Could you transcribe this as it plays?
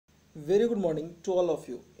Very good morning to all of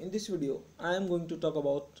you. In this video, I am going to talk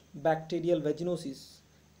about bacterial vaginosis,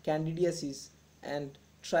 candidiasis and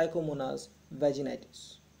trichomonas vaginitis.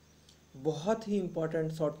 बहुत ही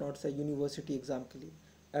important short notes है university exam के लिए,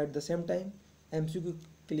 at the same time MCQ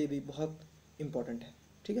के लिए भी बहुत important है।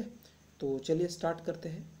 ठीक है, तो चलिए स्टार्ट करते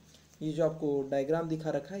हैं। ये जो आपको डायग्राम दिखा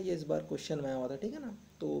रखा है ये इस बार क्वेश्चन में आया हुआ था। ठीक है ना,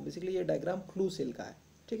 तो बेसिकली ये डायग्राम क्लू सेल का है।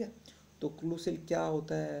 ठीक है, तो क्लू सेल क्या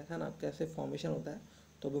होता है ना, कैसे फॉर्मेशन होता है,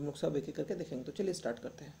 तो अभी हम लोग सब एक एक करके देखेंगे। तो चलिए स्टार्ट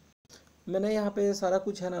करते हैं। मैंने यहाँ पे सारा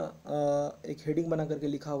कुछ है ना एक हेडिंग बना करके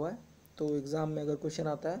लिखा हुआ है, तो एग्ज़ाम में अगर क्वेश्चन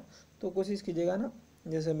आता है तो कोशिश कीजिएगा ना,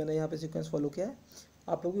 जैसे मैंने यहाँ पे सीक्वेंस फॉलो किया है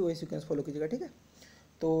आप लोग भी वही सीक्वेंस फॉलो कीजिएगा। ठीक है,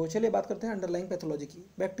 तो चलिए बात करते हैं अंडरलाइंग पैथोलॉजी की।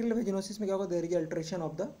 बैक्टीरियल वेजिनोसिस में क्या होगा, there is alteration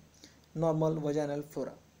of the normal vaginal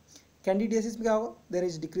flora. Candidiasis में क्या होगा, there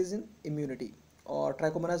is decrease in immunity. और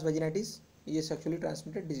ट्राइकोमोनास वेजिनाइटिस ये सेक्सुअली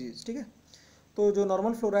ट्रांसमिटेड डिजीज। ठीक है, तो जो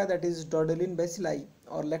नॉर्मल फ्लोरा है दैट इज डॉर्डेलिन बेसिलाई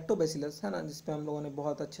और लैक्टोबैसिलस है ना, जिस पे हम लोगों ने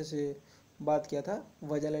बहुत अच्छे से बात किया था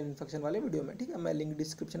वजाइनल इन्फेक्शन वाले वीडियो में। ठीक है, मैं लिंक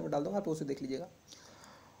डिस्क्रिप्शन में डाल दूंगा, आप उसे देख लीजिएगा।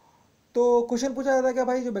 तो क्वेश्चन पूछा जाता है कि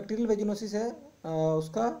भाई जो बैक्टीरियल वेजिनोसिस है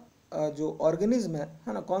उसका जो ऑर्गेनिज्म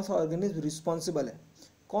है ना, कौन सा ऑर्गेनिज्म रिस्पॉन्सिबल है,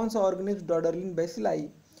 कौन सा ऑर्गेनिज्म डॉर्डेलिन बेसिलाई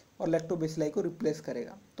और लैक्टोबैसिलाई को रिप्लेस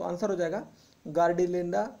करेगा। तो आंसर हो जाएगा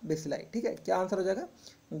गार्डिनेला बेसिलाई। ठीक है, क्या आंसर हो जाएगा,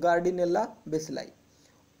 गार्डिनेला बेसिलाई।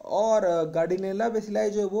 और गार्डिनेला बेसिलाई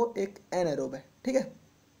जो है वो एक एनारोब है। ठीक है,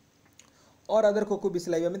 और अदर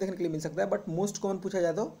कोकोबैसिलाई हमें देखने के लिए मिल सकता है, बट मोस्ट कॉमन पूछा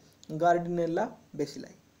जाए तो गार्डिनेला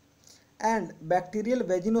bacilli. And bacterial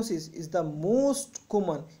vaginosis is the most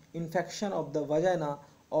common infection of the vagina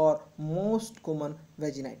और मोस्ट कॉमन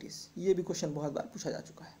वेजिनाइटिस। ये भी क्वेश्चन बहुत बार पूछा जा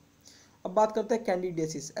चुका है। अब बात करते हैं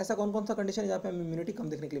कैंडिडियासिस। ऐसा कौन कौन सा कंडीशन है जहाँ पे हमें इम्यूनिटी कम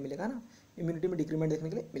देखने के लिए मिलेगा ना, इम्यूनिटी में डिक्रीमेंट देखने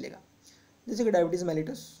के लिए मिलेगा, जैसे कि डायबिटीज़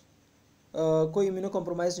मेलिटस, कोई इम्यूनो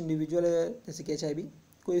कॉम्प्रोमाइज इंडिविजुअल है जैसे कि HIV,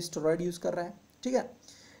 कोई स्टेरॉयड यूज़ कर रहा है। ठीक है,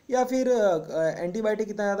 या फिर एंटीबायोटिक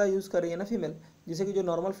इतना ज़्यादा यूज़ कर रही है ना फीमेल, जिससे कि जो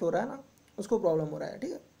नॉर्मल फ्लोरा है ना उसको प्रॉब्लम हो रहा है।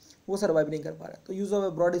 ठीक है, वो सर्वाइव नहीं कर पा रहा है, तो use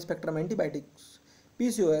of broad spectrum antibiotics,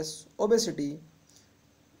 PCOS, obesity,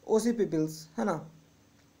 OC peoples है ना,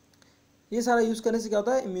 ये सारा यूज़ करने से क्या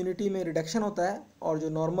होता है, इम्यूनिटी में रिडक्शन होता है और जो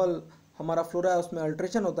नॉर्मल हमारा फ्लोरा है उसमें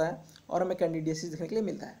अल्ट्रेशन होता है और हमें कैंडिडियासिस देखने के लिए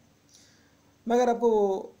मिलता है। मैं अगर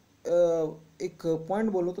आपको एक पॉइंट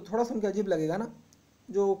बोलूँ तो थोड़ा सा उनके अजीब लगेगा ना,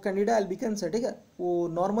 जो कैंडिडा एल्बिकेंस है, ठीक है, वो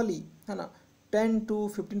नॉर्मली है ना 10 to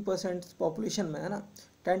 15% पॉपुलेशन में है ना,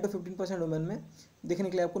 10 to 15% वुमेन में देखने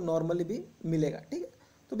के लिए आपको नॉर्मली भी मिलेगा। ठीक है,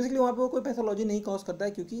 तो बेसिकली वहाँ पे वो कोई पैथोलॉजी नहीं कॉज करता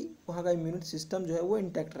है, क्योंकि वहाँ का इम्यूनिटी सिस्टम जो है वो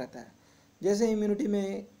इंटैक्ट रहता है। जैसे इम्यूनिटी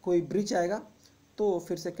में कोई ब्रीच आएगा तो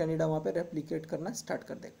फिर से कैंडिडा वहाँ पे रेप्लिकेट करना स्टार्ट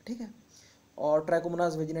कर देगा। ठीक है, और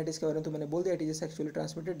ट्राइकोमोनास वेजिनाइटिस के बारे में तो मैंने बोल दिया, it is sexually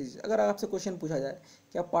transmitted disease. अगर आपसे क्वेश्चन पूछा जाए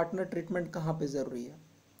क्या पार्टनर ट्रीटमेंट कहाँ पे ज़रूरी है,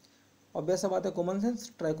 ऑब्वियस बात है, common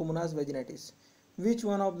sense, trichomonas vaginitis. Which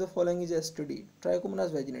one of the following is STD,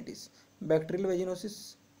 trichomonas vaginitis. Bacterial vaginosis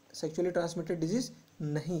sexually transmitted disease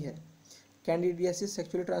नहीं है, कैंडिडियासिस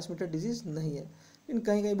सेक्सुअली ट्रांसमिटेड डिजीज नहीं है, लेकिन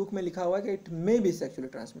कहीं कहीं बुक में लिखा हुआ है कि it may be sexually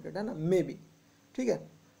transmitted, है ना, मे बी। ठीक है,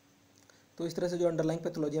 तो इस तरह से जो अंडरलाइंग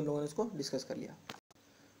पैथोलॉजी हम लोगों ने इसको डिस्कस कर लिया।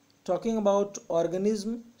 Talking about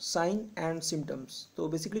organism, sign and symptoms. तो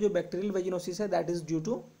बेसिकली जो बैक्टीरियल वेजिनोसिस है that is due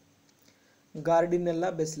to गार्डिनेला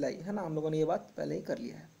bacilli, है ना, हम लोगों ने ये बात पहले ही कर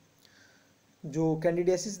लिया है। जो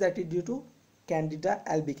candidiasis that is due to Candida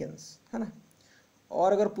albicans, है ना।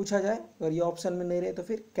 और अगर पूछा जाए, अगर ये ऑप्शन में नहीं रहे तो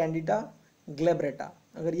फिर कैंडिडा ग्लेब्रेटा,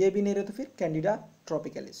 अगर ये भी नहीं रहे तो फिर कैंडिडा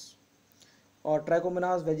ट्रॉपिकलिस। और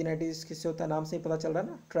ट्राइकोमोनास वेजिनाइटिस किससे होता है, नाम से ही पता चल रहा है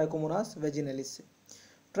ना, ट्राइकोमोनास वेजिनलिस से।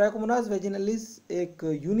 ट्राइकोमोनास वेजिनलिस एक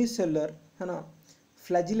यूनिसेलुलर है ना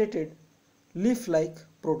फ्लैजिलेटेड लीफ लाइक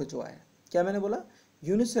प्रोटोजोआ है। क्या मैंने बोला,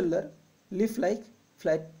 unicellular leaf like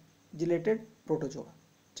flagellated protozoa.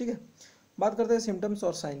 ठीक है, बात करते हैं सिम्टम्स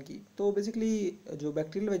और साइन की। तो बेसिकली जो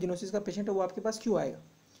बैक्टीरियल वेजिनोसिस का पेशेंट है वो आपके पास क्यों आएगा,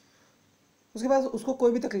 उसके पास उसको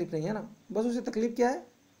कोई भी तकलीफ नहीं है ना, बस उसे तकलीफ क्या है,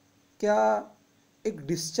 क्या एक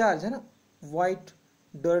डिस्चार्ज है ना, वाइट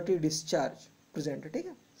डर्टी डिस्चार्ज प्रेजेंट है। ठीक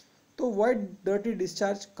है, तो वाइट डर्टी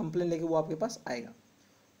डिस्चार्ज कंप्लेन लेके वो आपके पास आएगा।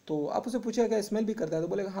 तो आप उसे पूछेगा क्या स्मेल भी करता है, तो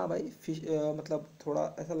बोलेगा हाँ भाई फिश, मतलब थोड़ा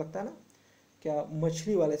ऐसा लगता है ना, क्या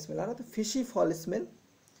मछली वाला स्मेल आ रहा है, तो फिशी फॉल स्मेल।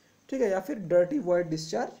 ठीक है, या फिर डर्टी वाइट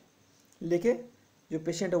डिस्चार्ज लेके जो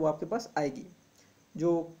पेशेंट है वो आपके पास आएगी।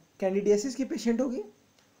 जो कैंडिडियासिस की पेशेंट होगी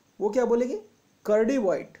वो क्या बोलेगी, कर्डी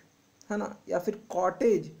वाइट है ना, या फिर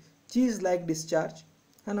कॉटेज चीज लाइक डिस्चार्ज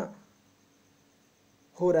है ना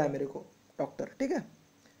हो रहा है मेरे को डॉक्टर। ठीक है,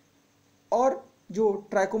 और जो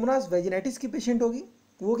ट्राइकोमोनास वेजिनाइटिस की पेशेंट होगी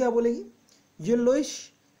वो क्या बोलेगी, येलोइश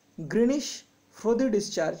ग्रीनिश फ्रोदी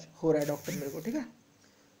डिस्चार्ज हो रहा है डॉक्टर मेरे को। ठीक है,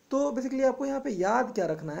 तो बेसिकली आपको यहाँ पे याद क्या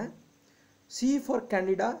रखना है, C for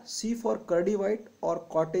candida, C for curdy white or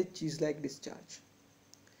cottage cheese like discharge.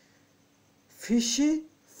 Fishy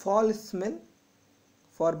fall smell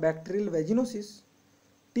for bacterial vaginosis.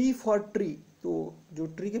 T for tree, तो जो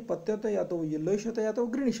ट्री के पत्ते होते हैं या तो वो येलोइश होते हैं या तो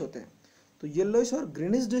वो ग्रीनिश होते हैं, तो येलोइश और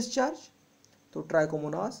ग्रीनिश डिस्चार्ज तो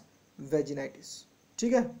ट्राइकोमोनास वेजिनाइटिस।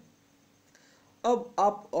 ठीक है, अब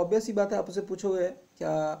आप ऑब्वियस ही बात है, आपसे पूछोगे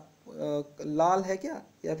क्या लाल है क्या,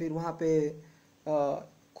 या फिर वहाँ पे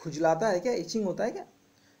खुजलाता है क्या, इचिंग होता है क्या?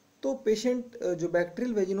 तो पेशेंट जो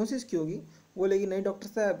बैक्टीरियल वेजिनोसिस की होगी वो लेगी नहीं डॉक्टर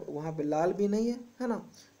साहब वहाँ पे लाल भी नहीं है ना,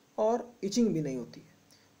 और इचिंग भी नहीं होती है,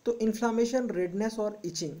 तो इन्फ्लामेशन, रेडनेस और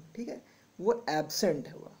इचिंग, ठीक है, वो एब्सेंट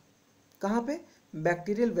है हुआ कहाँ पे,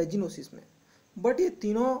 बैक्टीरियल वेजिनोसिस में। बट ये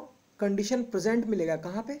तीनों कंडीशन प्रेजेंट मिलेगा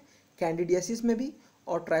कहाँ पे, कैंडिडियासिस में भी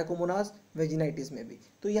और ट्राइकोमोनास वेजिनाइटिस में भी।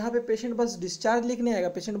 तो यहाँ पे पेशेंट बस डिस्चार्ज लिखने आएगा,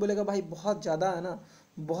 पेशेंट बोलेगा भाई बहुत ज़्यादा है ना,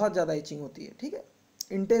 बहुत ज़्यादा इचिंग होती है, ठीक है,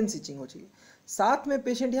 इंटेंस इचिंग हो चाहिए। साथ में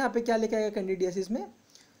पेशेंट यहाँ पे क्या लेके आएगा कैंडिडियासिस में,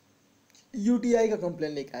 यूटीआई का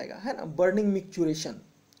कंप्लेन लेके आएगा, है ना, बर्निंग मिक्चुरेशन,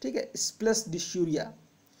 ठीक है, स्प्लस डिस्यूरिया।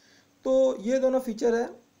 तो ये दोनों फीचर है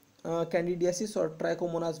कैंडिडियासिस और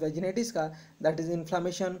ट्राइकोमोनास वेजिनाइटिस का, that is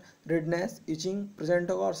inflammation, redness, etching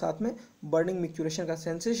present होगा और साथ में बर्निंग मिक्चुरेशन का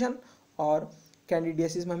सेंसेशन, और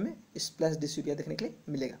कैंडिडियासिस में हमें स्प्लैश डिस्यूरिया देखने के लिए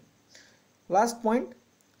मिलेगा। Last point,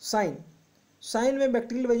 sign. साइन में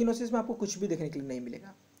बैक्टीरियल वेजिनोसिस में आपको कुछ भी देखने के लिए नहीं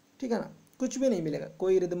मिलेगा, ठीक है ना, कुछ भी नहीं मिलेगा,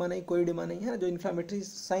 कोई इरिदमा नहीं, कोई एडिमा नहीं, है ना, जो इन्फ्लामेटरी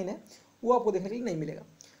साइन है वो आपको देखने के लिए नहीं मिलेगा।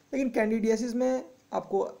 लेकिन कैंडिडियासिस में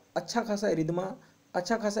आपको अच्छा खासा इरिदमा,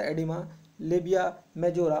 अच्छा खासा एडिमा, लेबिया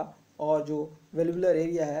मेजोरा और जो वेल्वुलर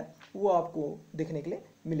एरिया है वो आपको देखने के लिए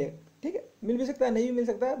मिलेगा। ठीक है, मिल भी सकता है, नहीं भी मिल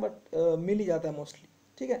सकता है, बट मिल ही जाता है मोस्टली।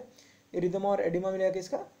 ठीक है, इरिदमा और एडिमा मिलेगा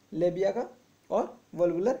किसका, लेबिया का और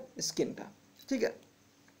वेल्वुलर स्किन का। ठीक है,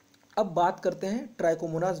 अब बात करते हैं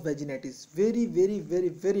trichomonas vaginitis, very very very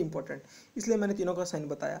very important, इसलिए मैंने तीनों का साइन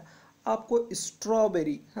बताया। आपको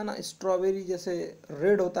स्ट्रॉबेरी, है ना, स्ट्रॉबेरी जैसे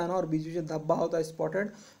रेड होता है ना और बीच बीच में धब्बा होता है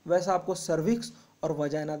स्पॉटेड, वैसा आपको सर्विक्स और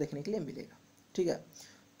वजाइना देखने के लिए मिलेगा। ठीक है,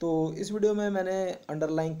 तो इस वीडियो में मैंने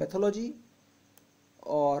अंडरलाइंग पैथोलॉजी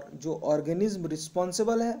और जो ऑर्गेनिज्म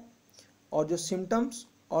रिस्पॉन्सिबल है और जो सिम्टम्स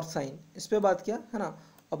और साइन, इस पर बात किया, है ना।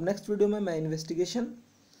 अब नेक्स्ट वीडियो में मैं इन्वेस्टिगेशन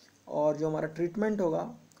और जो हमारा ट्रीटमेंट होगा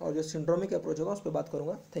और जो सिंड्रोमिक अप्रोच होगा उस पर बात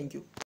करूँगा। Thank you.